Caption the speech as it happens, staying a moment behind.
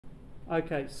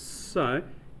Okay, so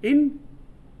in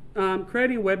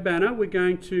creating a web banner, we're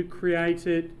going to create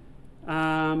it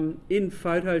in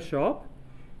Photoshop,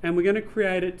 and we're going to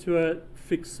create it to a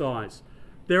fixed size.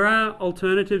 There are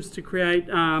alternatives to create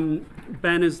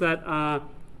banners that are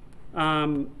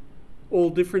all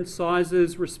different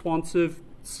sizes, responsive,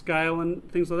 scale and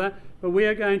things like that, but we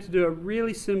are going to do a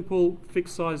really simple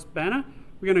fixed size banner.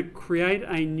 We're going to create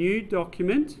a new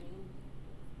document.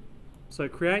 So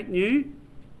create new,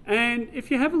 and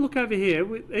if you have a look over here,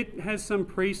 it has some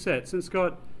presets. It's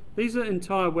got, these are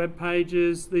entire web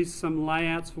pages, these are some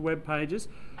layouts for web pages,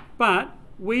 but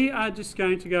we are just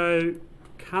going to go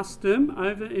custom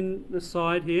over in the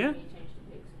side here.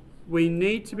 We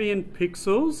need to be in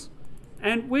pixels,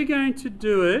 and we're going to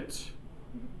do it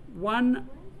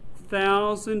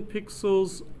 1000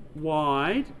 pixels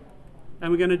wide,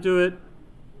 and we're going to do it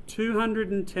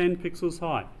 210 pixels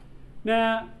high.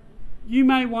 Now, you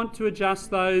may want to adjust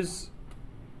those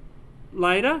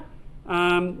later.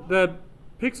 The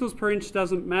pixels per inch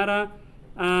doesn't matter.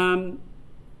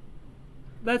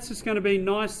 That's just going to be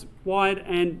nice, wide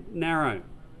and narrow.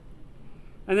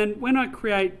 And then when I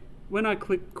click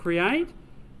create,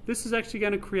 this is actually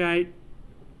going to create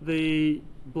the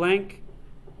blank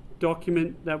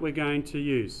document that we're going to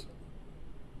use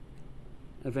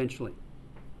eventually.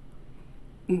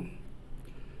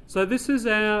 So this is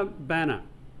our banner.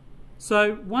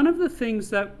 So one of the things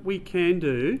that we can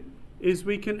do is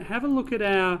we can have a look at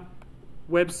our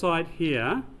website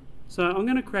here. So I'm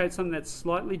going to create something that's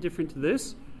slightly different to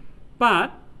this,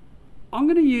 but I'm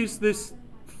going to use this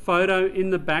photo in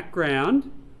the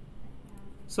background.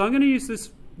 So I'm going to use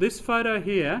this photo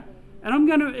here, and I'm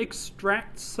going to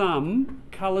extract some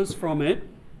colors from it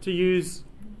to use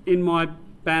in my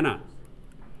banner.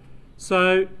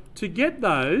 So to get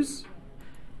those,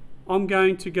 I'm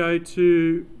going to go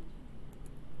to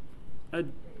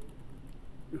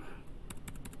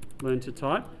learn to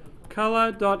type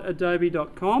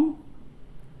color.adobe.com,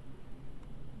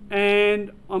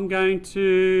 and I'm going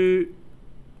to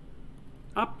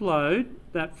upload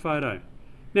that photo.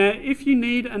 Now if you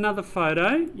need another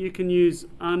photo, you can use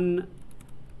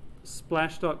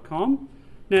unsplash.com.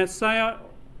 Now say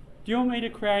do you want me to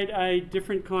create a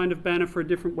different kind of banner for a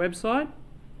different website?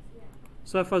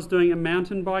 So if I was doing a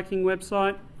mountain biking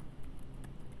website,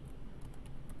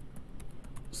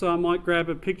 so I might grab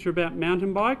a picture about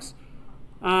mountain bikes.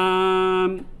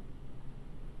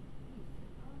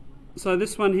 So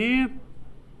this one here,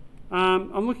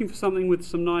 I'm looking for something with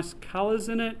some nice colours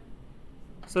in it.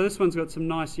 So this one's got some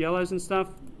nice yellows and stuff.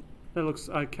 That looks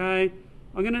okay.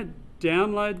 I'm going to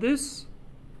download this,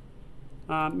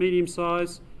 medium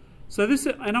size. So this,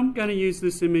 and I'm going to use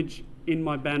this image in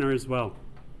my banner as well.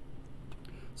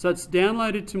 So it's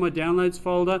downloaded to my downloads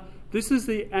folder. This is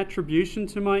the attribution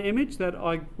to my image that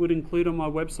I would include on my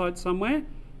website somewhere.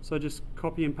 So just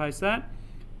copy and paste that.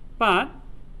 But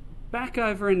back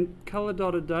over in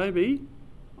color.adobe,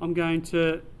 I'm going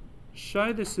to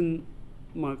show this in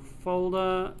my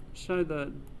folder, show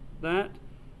that,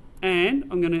 and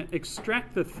I'm going to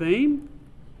extract the theme.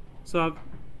 So I've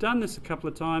done this a couple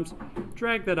of times,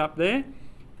 drag that up there,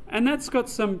 and that's got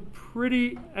some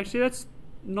pretty, actually that's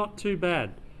not too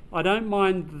bad. I don't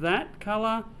mind that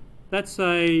color. That's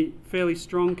a fairly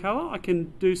strong color. I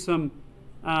can do some,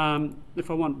 if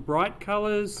I want bright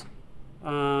colors,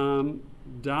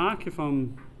 dark if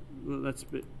that's a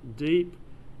bit deep.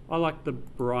 I like the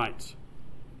bright.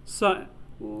 So,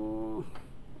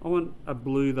 I want a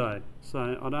blue though.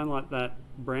 So I don't like that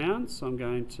brown, so I'm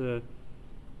going to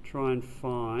try and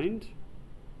find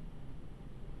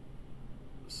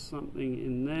something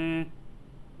in there.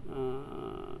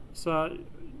 So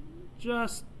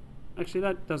just, actually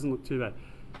that doesn't look too bad.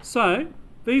 So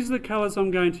these are the colors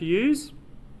I'm going to use.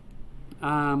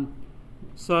 And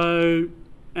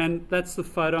that's the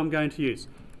photo I'm going to use.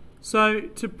 So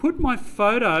to put my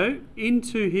photo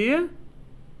into here,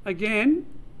 again,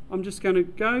 I'm just going to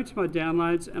go to my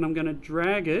downloads and I'm going to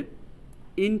drag it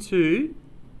into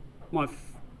my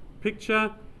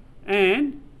picture,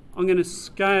 and I'm going to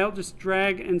scale, just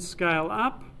drag and scale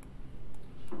up,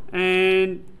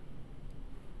 and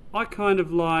I kind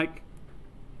of like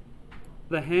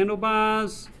the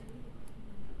handlebars,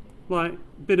 like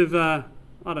a bit of a,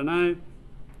 I don't know,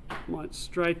 might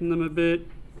straighten them a bit.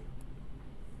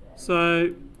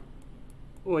 So,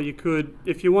 or you could,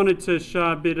 if you wanted to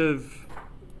show a bit of,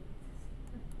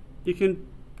 you can,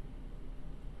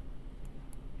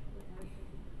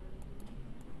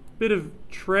 bit of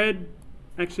tread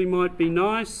actually might be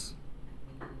nice.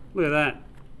 Look at that.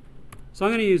 So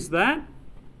I'm going to use that.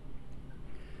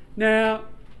 Now,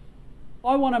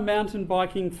 I want a mountain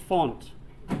biking font.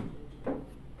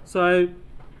 So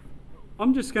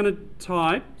I'm just going to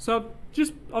type. So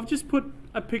I've just put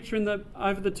a picture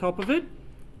over the top of it.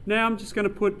 Now I'm just going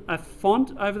to put a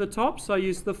font over the top. So I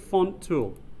use the font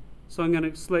tool. So I'm going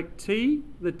to select T,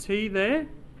 the T there.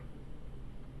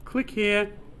 Click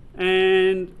here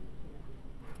and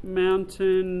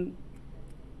Mountain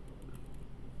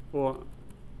or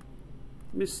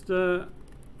Mr.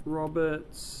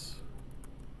 Roberts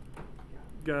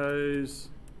goes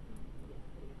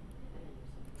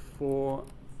for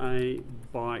a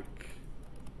bike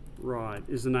ride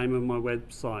is the name of my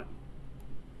website.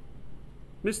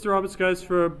 Mr. Roberts goes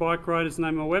for a bike ride is the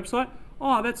name of my website.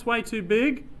 Oh, that's way too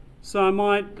big. So I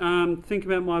might think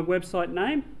about my website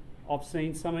name. I've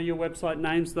seen some of your website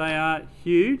names, they are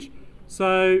huge.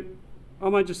 So I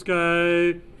might just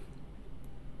go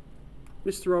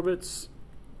Mr. Roberts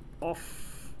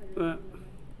off,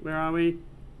 where are we?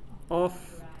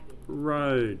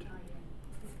 Off-road.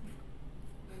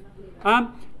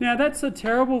 Now that's a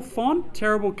terrible font,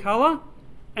 terrible colour.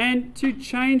 And to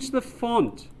change the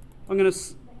font, I'm going to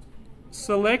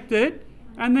select it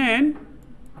and then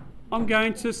I'm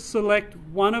going to select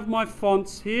one of my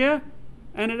fonts here,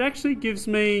 and it actually gives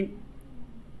me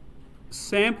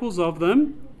samples of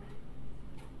them,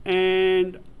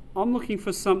 and I'm looking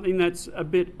for something that's a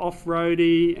bit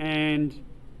off-roady and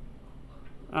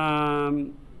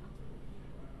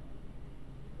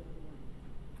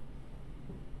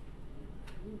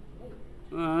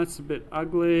that's a bit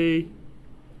ugly.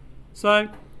 So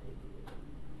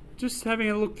just having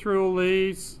a look through all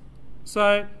these,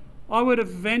 so I would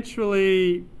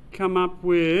eventually come up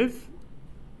with,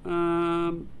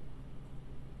 I've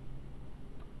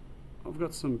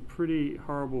got some pretty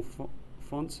horrible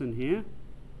fonts in here.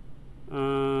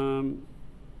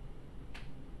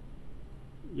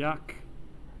 Yuck.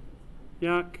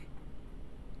 Yuck.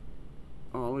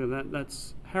 Oh, look at that.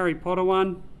 That's Harry Potter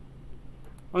one.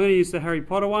 I'm going to use the Harry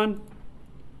Potter one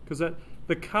because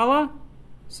the colour.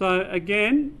 So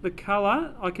again, the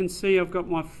colour, I can see I've got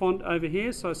my font over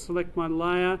here. So I select my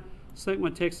layer, select my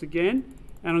text again,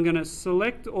 and I'm going to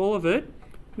select all of it.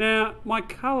 Now, my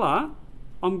colour,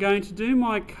 I'm going to do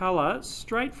my colour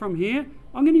straight from here.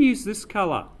 I'm going to use this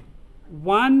colour,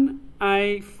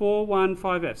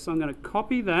 1A415F. So I'm going to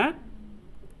copy that,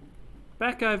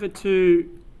 back over to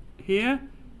here,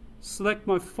 select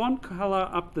my font colour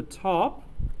up the top,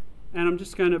 and I'm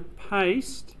just going to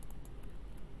paste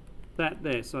that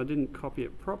there. So I didn't copy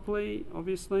it properly,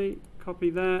 obviously. Copy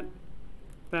that,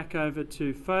 back over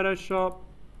to Photoshop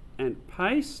and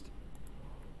paste.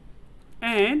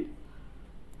 And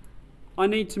I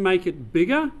need to make it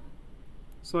bigger,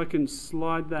 so I can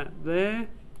slide that there.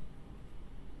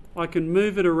 I can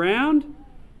move it around.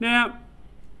 Now,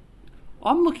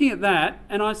 I'm looking at that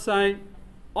and I say,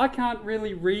 I can't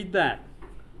really read that,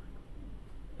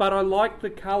 but I like the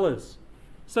colours.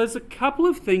 So there's a couple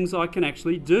of things I can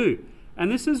actually do,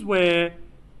 and this is where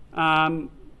I'm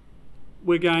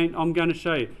going to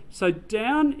show you. So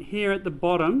down here at the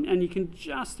bottom, and you can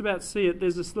just about see it,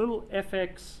 there's this little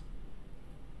FX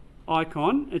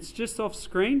icon. It's just off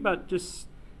screen, but just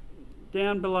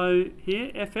down below here,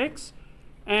 FX,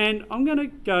 and I'm going to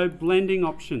go blending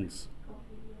options,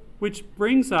 which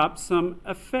brings up some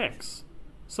effects.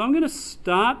 So I'm going to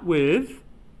start with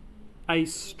a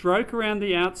stroke around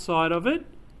the outside of it.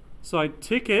 So I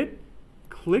tick it,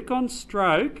 click on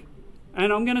stroke,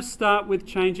 and I'm going to start with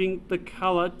changing the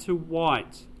colour to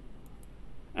white.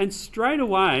 And straight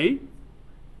away,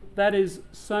 that is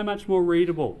so much more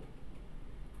readable.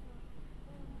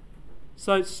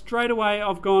 So straight away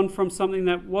I've gone from something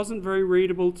that wasn't very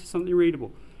readable to something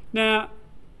readable. Now,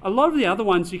 a lot of the other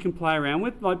ones you can play around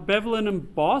with, like Bevel and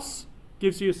Emboss,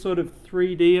 gives you a sort of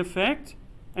 3D effect,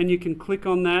 and you can click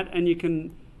on that and you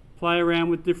can play around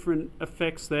with different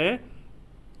effects there.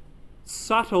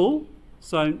 Subtle,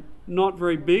 so not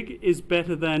very big, is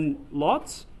better than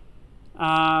lots.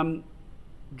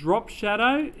 Drop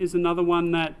shadow is another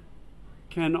one that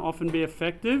can often be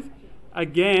effective.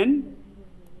 Again,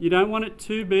 you don't want it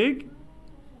too big,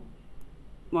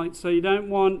 so you don't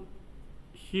want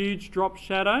huge drop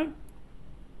shadow.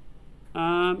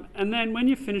 And then when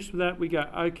you're finished with that, we go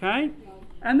OK.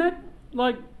 And that,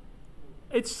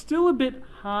 it's still a bit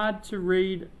hard to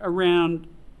read around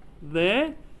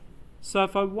there. So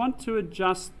if I want to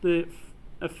adjust the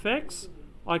effects,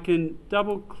 I can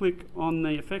double click on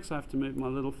the effects. I have to move my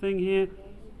little thing here.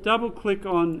 Double click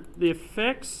on the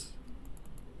effects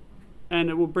and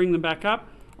it will bring them back up.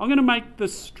 I'm going to make the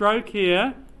stroke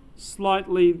here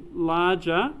slightly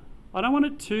larger. I don't want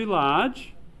it too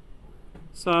large.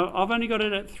 So I've only got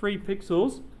it at 3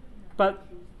 pixels, but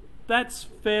that's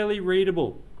fairly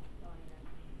readable.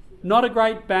 Not a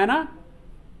great banner,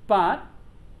 but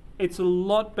it's a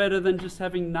lot better than just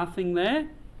having nothing there.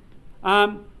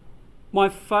 My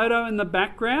photo in the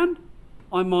background,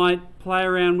 I might play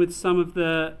around with some of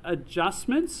the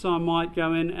adjustments. So I might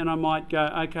go in and I might go,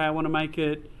 okay, I want to make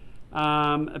it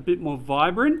a bit more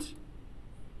vibrant.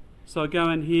 So I go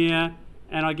in here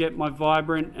and I get my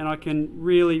vibrant, and I can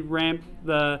really ramp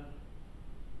the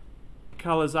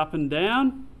colours up and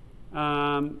down.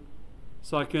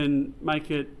 So I can make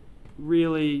it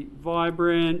really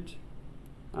vibrant.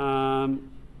 So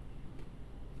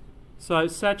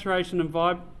saturation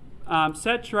and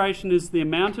saturation is the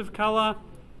amount of colour.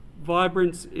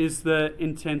 Vibrance is the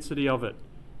intensity of it.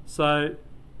 So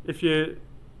if you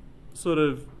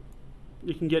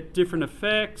you can get different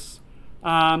effects.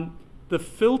 The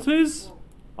filters,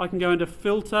 I can go into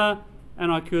filter,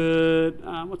 and I could,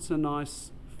 what's a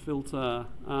nice filter?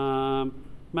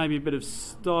 Maybe a bit of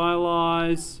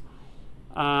stylize,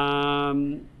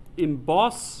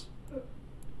 emboss.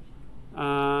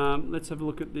 Let's have a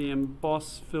look at the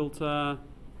emboss filter,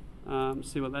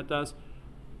 see what that does.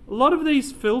 A lot of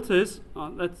these filters,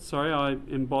 I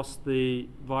embossed the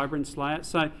vibrance layer.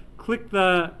 So click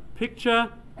the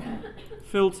picture,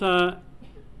 filter,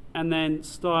 and then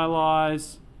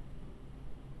stylize,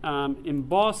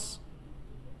 emboss,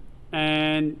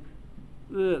 and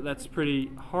that's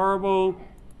pretty horrible.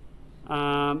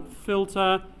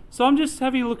 Filter. So I'm just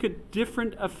having a look at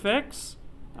different effects.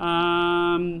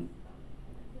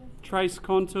 Trace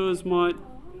contours might,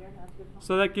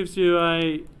 so that gives you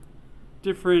a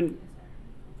different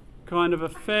kind of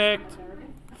effect.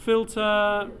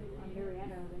 Filter.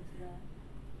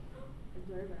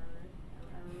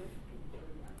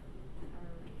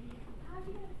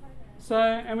 So,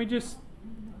 and we just,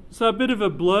 so a bit of a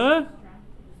blur,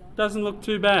 doesn't look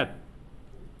too bad.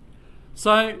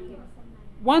 So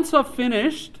once I've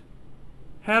finished,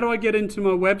 how do I get into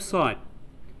my website?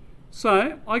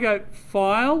 So I go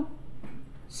File,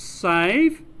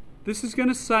 Save. This is going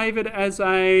to save it as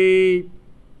a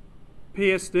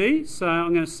PSD. So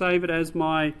I'm going to save it as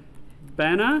my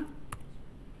banner.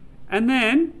 And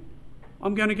then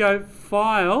I'm going to go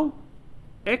File,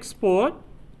 Export,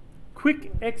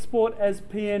 Quick Export as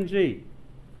PNG.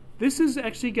 This is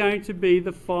actually going to be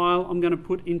the file I'm going to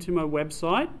put into my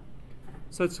website.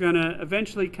 So it's going to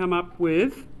eventually come up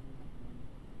with,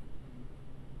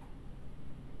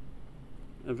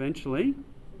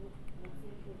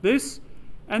 this,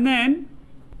 and then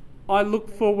I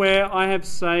look for where I have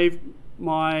saved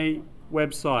my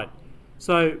website.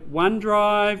 So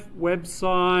OneDrive,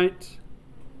 website,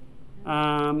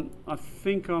 I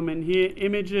think I'm in here,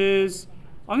 images.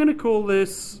 I'm going to call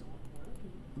this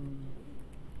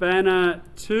Banner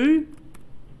 2.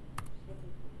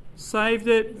 Saved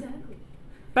it.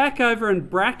 Back over in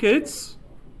brackets.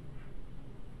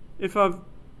 If I've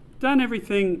done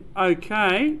everything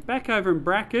okay, back over in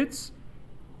brackets.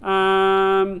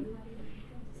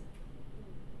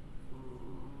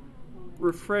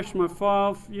 Refresh my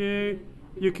file view.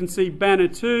 You can see Banner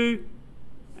 2,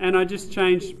 and I just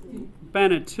changed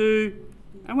Banner 2.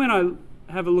 And when I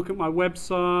have a look at my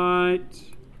website,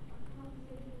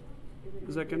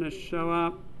 is that going to show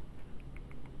up?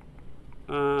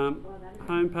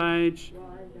 Homepage,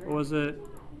 or was it,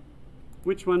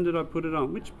 which one did I put it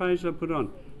on? Which page did I put it on?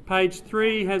 Page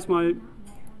 3 has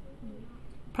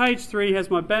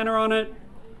my banner on it,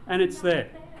 and it's there.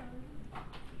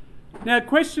 Now the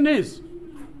question is,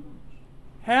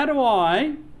 how do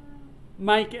I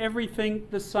make everything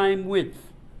the same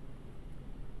width?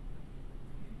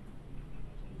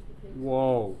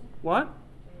 Whoa, what?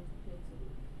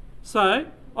 So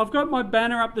I've got my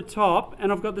banner up the top,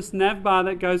 and I've got this nav bar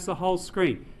that goes the whole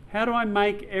screen. How do I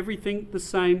make everything the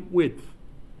same width?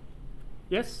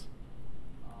 Yes?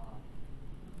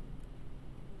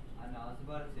 I was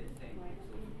about to say same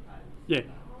pixels. Yeah.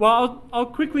 Well, I'll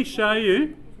quickly show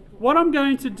you. What I'm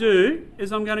going to do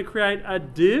is I'm going to create a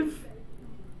div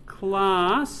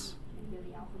class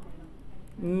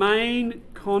main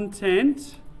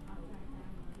content,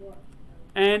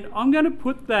 and I'm going to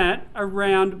put that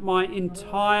around my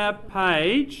entire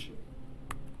page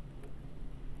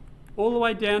all the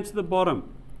way down to the bottom.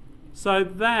 So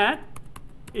that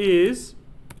is,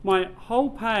 my whole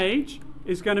page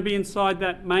is going to be inside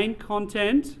that main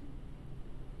content.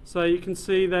 So you can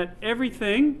see that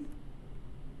everything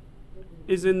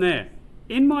is in there.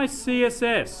 In my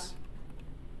CSS,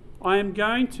 I am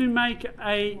going to make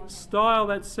a style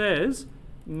that says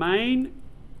main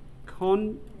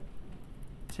content,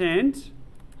 and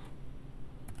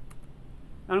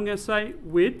I'm going to say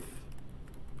width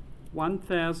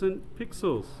 1000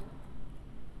 pixels.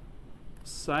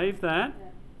 Save that,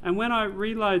 And when I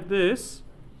reload this,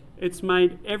 it's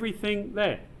made everything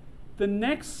there. The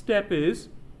next step is,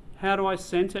 how do I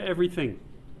center everything?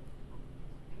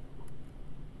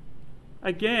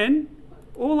 Again,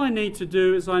 all I need to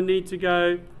do is I need to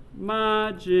go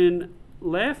margin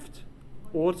left,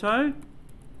 auto,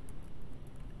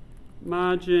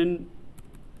 margin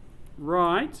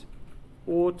right,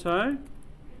 auto,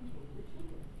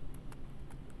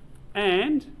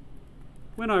 and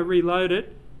when I reload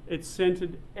it, it's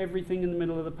centered everything in the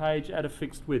middle of the page at a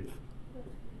fixed width.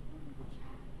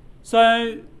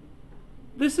 So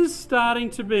this is starting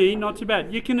to be not too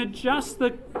bad. You can adjust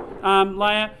the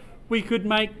layout. We could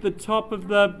make the top of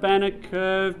the banner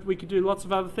curved. We could do lots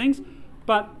of other things.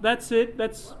 But that's it.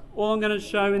 That's all I'm going to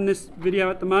show in this video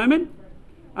at the moment.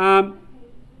 And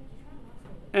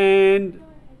I'm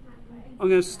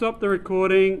going to stop the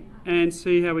recording and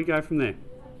see how we go from there.